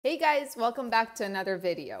Hey guys, welcome back to another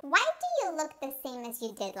video. Why do you look the same as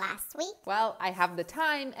you did last week? Well, I have the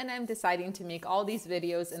time and I'm deciding to make all these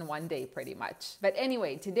videos in one day pretty much. But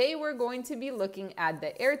anyway, today we're going to be looking at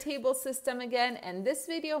the Airtable system again, and this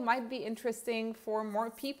video might be interesting for more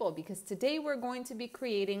people because today we're going to be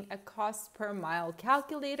creating a cost per mile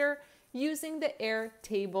calculator using the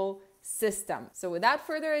Airtable system. So without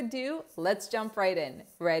further ado, let's jump right in.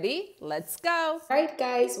 Ready? Let's go. All right,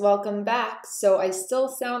 guys, welcome back. So I still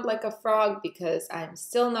sound like a frog because I'm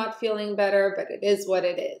still not feeling better, but it is what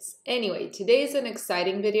it is. Anyway, today's an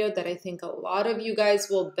exciting video that I think a lot of you guys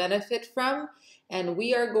will benefit from. And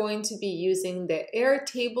we are going to be using the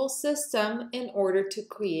Airtable system in order to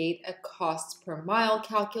create a cost per mile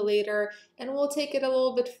calculator. And we'll take it a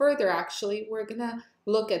little bit further, actually. We're gonna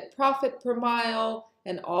look at profit per mile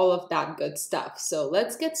and all of that good stuff. So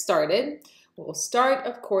let's get started. We'll start,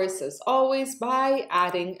 of course, as always, by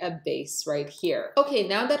adding a base right here. Okay,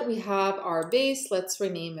 now that we have our base, let's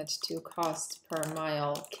rename it to cost per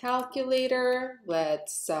mile calculator.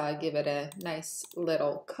 Let's give it a nice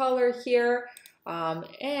little color here.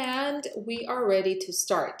 And we are ready to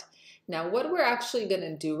start. Now, what we're actually going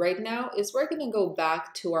to do right now is we're going to go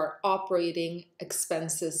back to our operating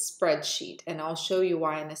expenses spreadsheet, and I'll show you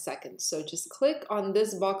why in a second. So just click on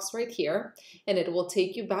this box right here, and it will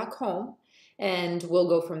take you back home, and we'll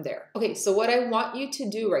go from there. Okay, so what I want you to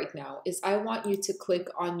do right now is I want you to click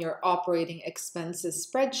on your operating expenses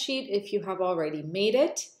spreadsheet if you have already made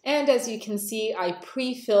it. And as you can see, I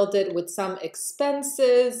pre-filled it with some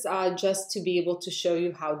expenses just to be able to show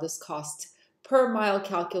you how this cost per mile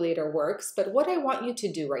calculator works. But what I want you to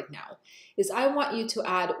do right now is I want you to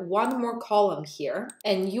add one more column here,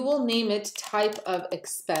 and you will name it type of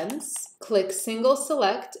expense. Click single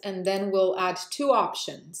select, and then we'll add two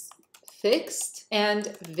options, fixed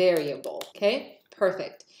and variable. Okay,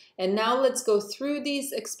 perfect. And now let's go through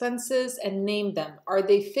these expenses and name them. Are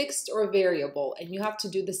they fixed or variable? And you have to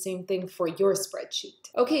do the same thing for your spreadsheet.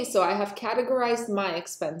 Okay, so I have categorized my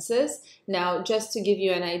expenses. Now, just to give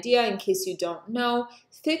you an idea, in case you don't know,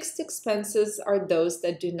 fixed expenses are those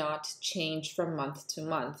that do not change from month to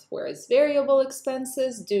month, whereas variable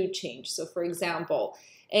expenses do change. So for example,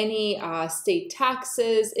 any state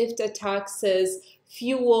taxes, IFTA taxes,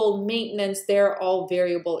 fuel, maintenance, they're all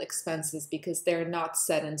variable expenses because they're not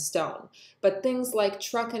set in stone. But things like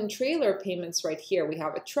truck and trailer payments right here, we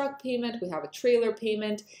have a truck payment, we have a trailer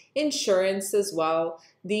payment, insurance as well.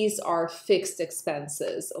 These are fixed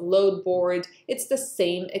expenses. Load board, it's the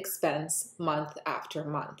same expense month after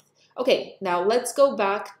month. Okay, now let's go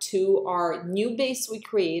back to our new base we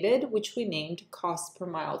created, which we named cost per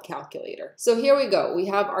mile calculator. So here we go. We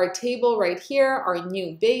have our table right here, our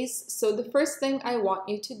new base. So the first thing I want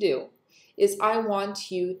you to do is I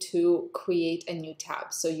want you to create a new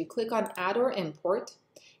tab. So you click on add or import.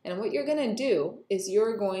 And what you're going to do is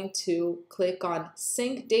you're going to click on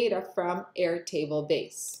sync data from Airtable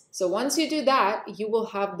base. So once you do that, you will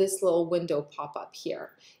have this little window pop up here.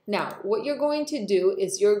 Now, what you're going to do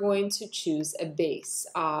is you're going to choose a base.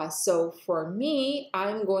 So for me,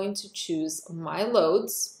 I'm going to choose my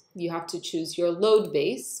loads. You have to choose your load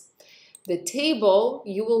base. The table,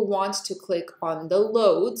 you will want to click on the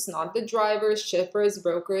loads, not the drivers, shippers,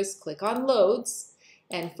 brokers. Click on loads.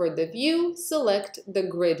 And for the view, select the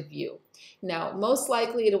grid view. Now, most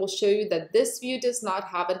likely it will show you that this view does not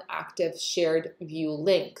have an active shared view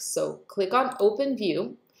link. So click on open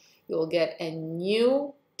view. You'll get a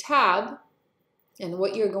new tab. And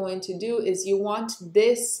what you're going to do is you want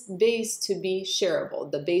this base to be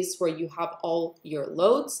shareable, the base where you have all your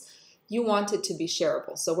loads. You want it to be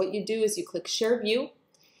shareable. So what you do is you click share view,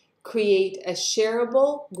 create a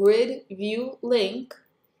shareable grid view link,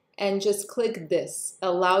 and just click this,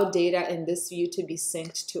 allow data in this view to be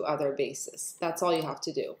synced to other bases. That's all you have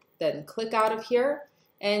to do. Then click out of here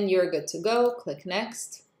and you're good to go. Click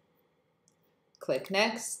next,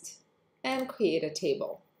 and create a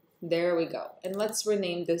table. There we go. And let's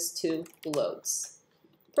rename this to loads.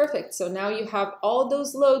 Perfect. So now you have all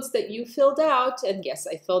those loads that you filled out, and yes,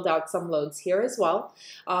 I filled out some loads here as well.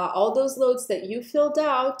 All those loads that you filled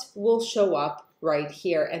out will show up right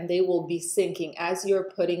here, and they will be syncing as you're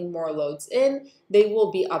putting more loads in. They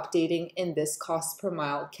will be updating in this cost per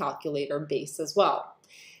mile calculator base as well.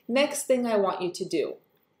 Next thing I want you to do,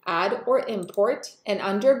 add or import, and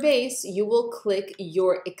under base you will click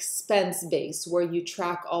your expense base where you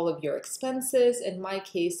track all of your expenses. In my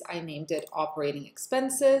case, I named it operating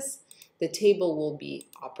expenses. The table will be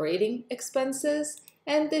operating expenses,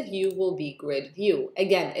 and the view will be grid view.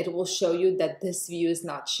 Again, it will show you that this view is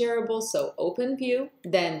not shareable, so open view,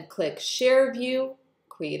 then click share view,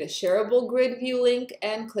 create a shareable grid view link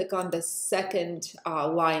and click on the second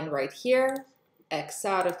line right here, X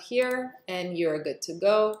out of here, and you're good to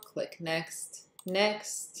go. Click next,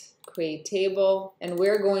 next, create table, and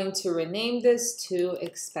we're going to rename this to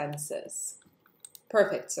expenses.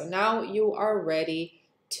 Perfect. So now you are ready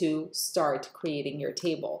to start creating your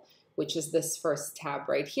table, which is this first tab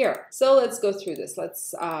right here. So let's go through this.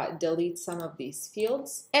 Let's delete some of these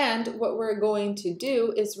fields. And what we're going to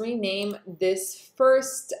do is rename this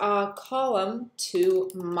first column to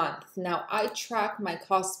month. Now I track my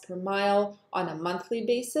cost per mile on a monthly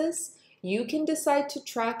basis. You can decide to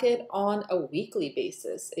track it on a weekly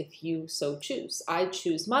basis if you so choose. I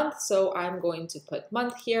choose month, so I'm going to put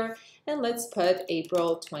month here, and let's put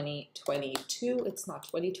April 2022. It's not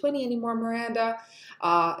 2020 anymore, Miranda.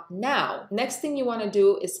 Now, next thing you want to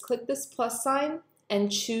do is click this plus sign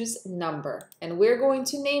and choose number, and we're going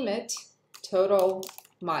to name it total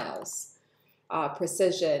miles.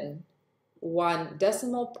 Precision 1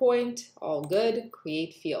 decimal point, all good,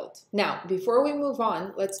 create field. Now, before we move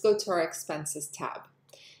on, let's go to our expenses tab.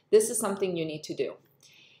 This is something you need to do.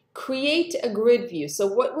 Create a grid view. So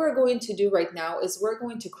what we're going to do right now is we're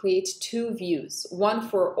going to create two views, one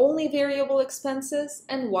for only variable expenses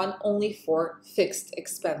and one only for fixed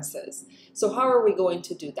expenses. So how are we going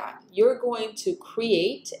to do that? You're going to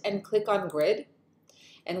create and click on grid,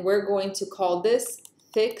 and we're going to call this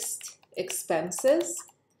fixed expenses.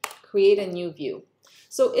 Create a new view.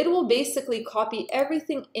 So it will basically copy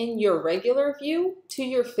everything in your regular view to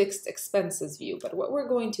your fixed expenses view. But what we're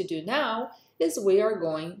going to do now is we are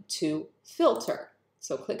going to filter.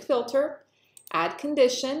 So click filter, add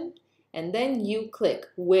condition, and then you click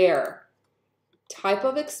where type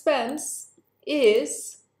of expense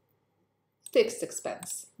is fixed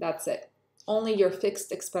expense. That's it. Only your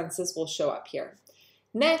fixed expenses will show up here.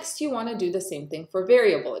 Next, you want to do the same thing for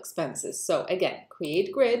variable expenses. So again,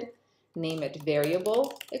 create grid, name it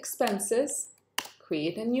variable expenses,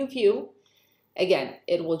 create a new view. Again,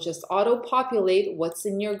 it will just auto-populate what's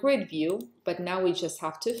in your grid view, but now we just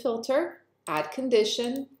have to filter, add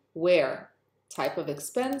condition, where type of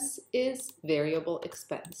expense is variable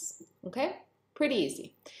expense. Okay, pretty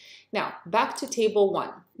easy. Now, back to table 1.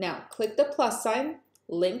 Now, click the plus sign,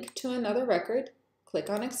 link to another record, click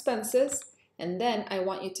on expenses, and then I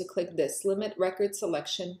want you to click this, limit record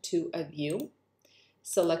selection to a view.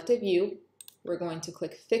 Select a view, we're going to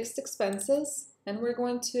click fixed expenses, and we're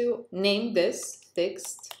going to name this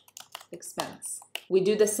fixed expense. We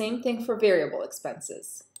do the same thing for variable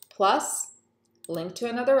expenses. Plus, link to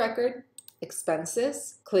another record,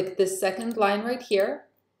 expenses, click this second line right here,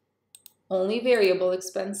 only variable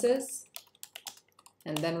expenses,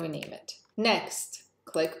 and then rename it. Next,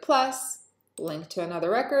 click plus, link to another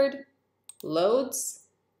record, loads,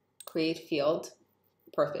 create field.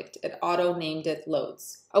 Perfect. It auto-named it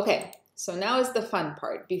loads. Okay, so now is the fun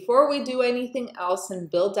part. Before we do anything else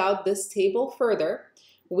and build out this table further,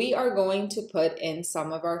 we are going to put in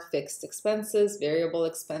some of our fixed expenses, variable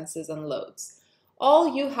expenses, and loads.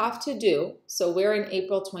 All you have to do, so we're in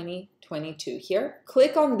April 2022 here,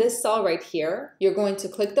 click on this cell right here. You're going to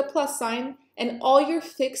click the plus sign, and all your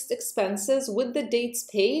fixed expenses with the dates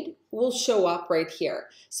paid will show up right here.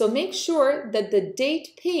 So make sure that the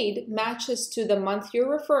date paid matches to the month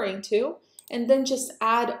you're referring to, and then just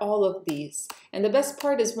add all of these. And the best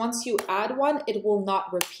part is once you add one, it will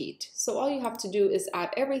not repeat. So all you have to do is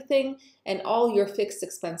add everything, and all your fixed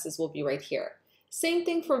expenses will be right here. Same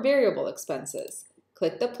thing for variable expenses.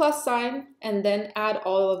 Click the plus sign, and then add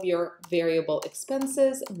all of your variable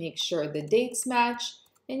expenses. Make sure the dates match,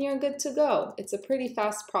 and you're good to go. It's a pretty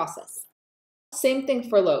fast process. Same thing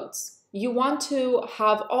for loads. You want to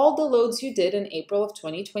have all the loads you did in April of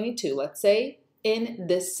 2022, let's say, in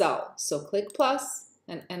this cell. So click plus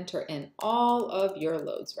and enter in all of your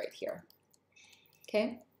loads right here.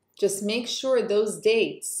 Okay? Just make sure those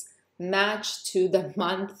dates match to the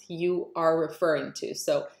month you are referring to.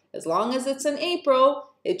 So as long as it's in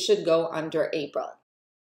April, it should go under April.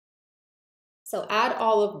 So add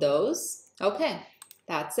all of those. Okay.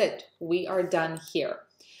 That's it. We are done here.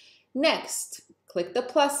 Next, click the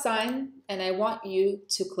plus sign, and I want you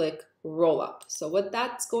to click roll up. So what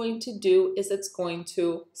that's going to do is it's going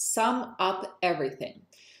to sum up everything.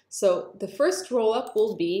 So the first roll up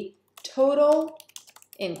will be total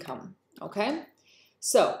income. Okay.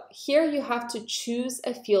 So here you have to choose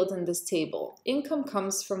a field in this table. Income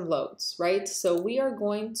comes from loads, right? So we are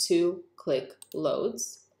going to click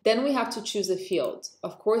loads. Then we have to choose a field.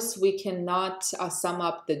 Of course, we cannot sum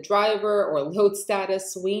up the driver or load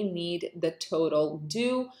status. We need the total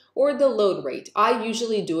due or the load rate. I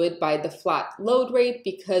usually do it by the flat load rate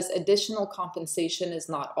because additional compensation is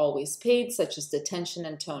not always paid, such as detention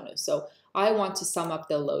and tonus. So I want to sum up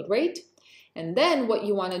the load rate. And then what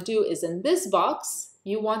you want to do is in this box,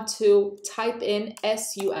 you want to type in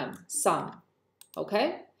SUM, sum,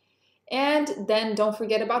 okay? And then don't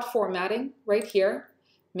forget about formatting right here.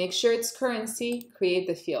 Make sure it's currency, create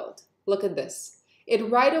the field. Look at this. It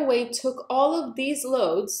right away took all of these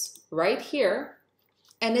loads right here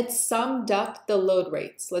and it summed up the load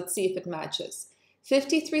rates. Let's see if it matches.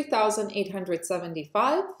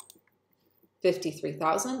 53,875,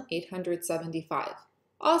 53,875.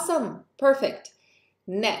 Awesome, perfect.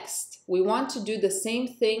 Next, we want to do the same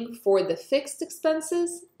thing for the fixed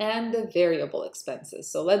expenses and the variable expenses.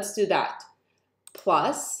 So let's do that.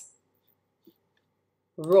 Plus,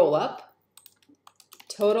 roll up,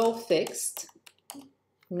 total fixed.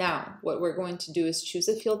 Now, what we're going to do is choose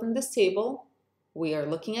a field in this table. We are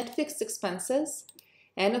looking at fixed expenses.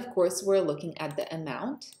 And of course, we're looking at the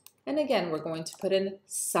amount. And again, we're going to put in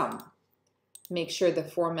sum. Make sure the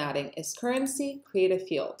formatting is currency, create a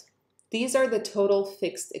field. These are the total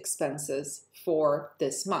fixed expenses for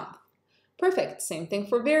this month. Perfect. Same thing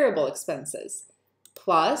for variable expenses.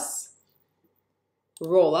 Plus,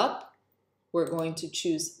 roll up. We're going to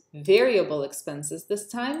choose variable expenses this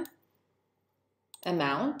time.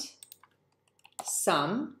 Amount,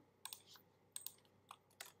 sum,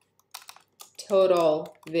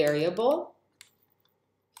 total variable.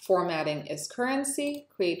 Formatting is currency,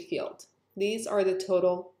 create field. These are the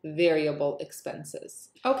total variable expenses.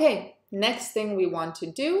 Okay, next thing we want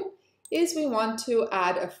to do is we want to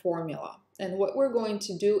add a formula. And what we're going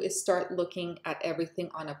to do is start looking at everything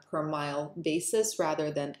on a per mile basis rather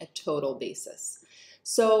than a total basis.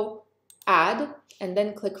 So add and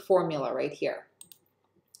then click formula right here.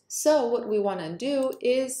 So what we want to do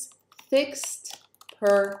is fixed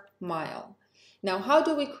per mile. Now, how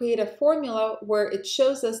do we create a formula where it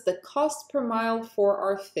shows us the cost per mile for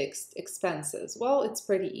our fixed expenses? Well, it's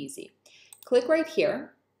pretty easy. Click right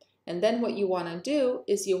here, and then what you want to do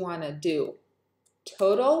is you want to do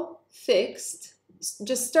total fixed.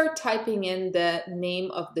 Just start typing in the name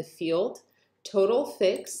of the field, total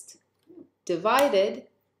fixed, divided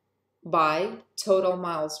by total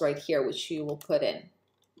miles right here, which you will put in.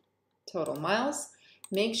 Total miles.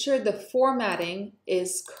 Make sure the formatting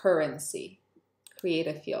is currency. Create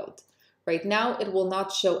a field. Right now, it will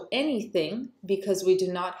not show anything because we do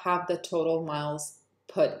not have the total miles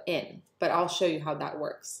put in, but I'll show you how that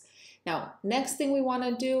works. Now, next thing we want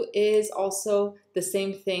to do is also the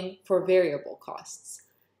same thing for variable costs.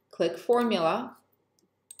 Click formula,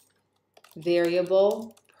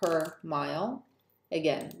 variable per mile.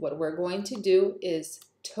 Again, what we're going to do is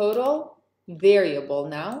total variable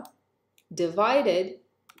now divided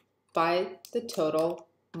by the total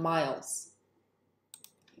miles.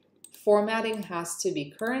 Formatting has to be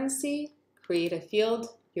currency, create a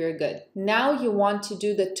field, you're good. Now you want to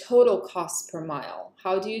do the total cost per mile.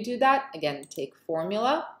 How do you do that? Again, take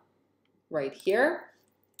formula right here,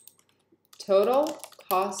 total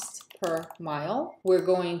cost per mile. We're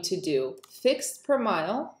going to do fixed per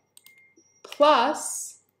mile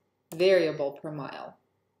plus variable per mile.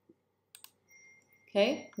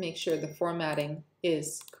 Okay, make sure the formatting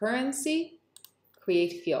is currency,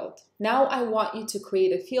 create field. Now I want you to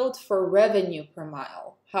create a field for revenue per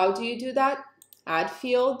mile. How do you do that? Add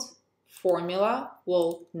field, formula,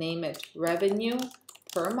 we'll name it revenue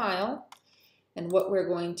per mile. And what we're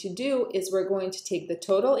going to do is we're going to take the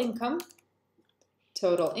total income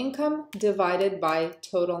divided by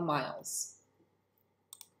total miles.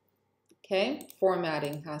 Okay,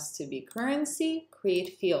 formatting has to be currency,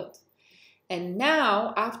 create field. And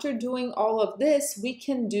now, after doing all of this, we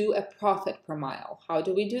can do a profit per mile. How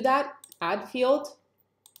do we do that? Add field,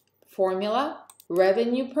 formula,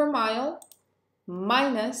 revenue per mile,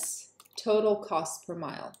 minus total cost per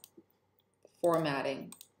mile.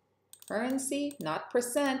 Formatting, currency, not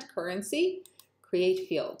percent, currency, create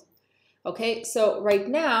field. Okay, so right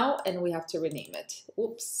now, and we have to rename it.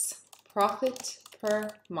 Oops, profit per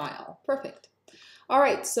mile. Perfect. All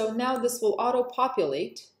right, so now this will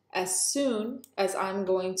auto-populate as soon as I'm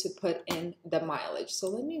going to put in the mileage. So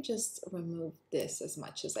let me just remove this as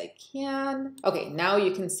much as I can. Okay, now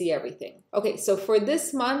you can see everything. Okay, so for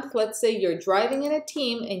this month, let's say you're driving in a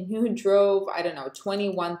team and you drove, I don't know,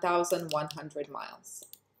 21,100 miles.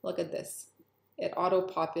 Look at this. It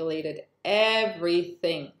auto-populated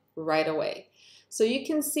everything right away. So you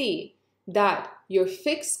can see that your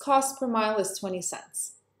fixed cost per mile is 20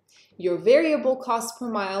 cents. Your variable cost per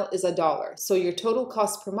mile is $1. So your total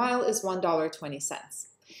cost per mile is $1.20.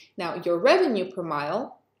 Now your revenue per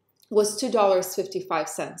mile was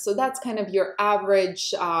 $2.55. So that's kind of your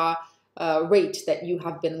average rate that you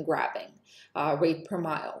have been grabbing, rate per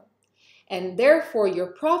mile. And therefore your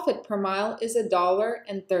profit per mile is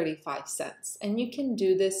 $1.35. And you can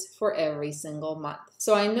do this for every single month.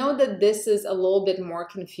 So I know that this is a little bit more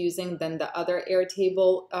confusing than the other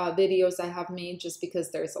Airtable videos I have made, just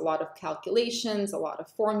because there's a lot of calculations, a lot of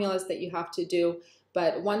formulas that you have to do.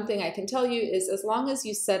 But one thing I can tell you is as long as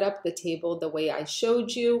you set up the table the way I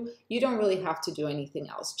showed you, you don't really have to do anything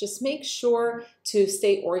else. Just make sure to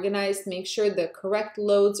stay organized. Make sure the correct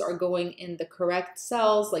loads are going in the correct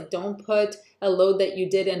cells. Like, don't put a load that you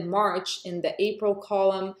did in March in the April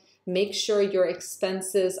column. Make sure your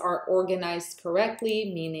expenses are organized correctly,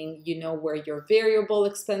 meaning you know where your variable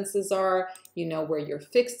expenses are, you know where your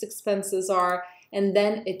fixed expenses are, and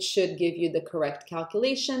then it should give you the correct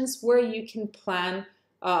calculations where you can plan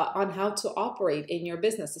on how to operate in your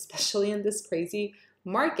business, especially in this crazy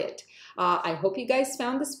market. I hope you guys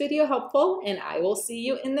found this video helpful, and I will see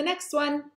you in the next one.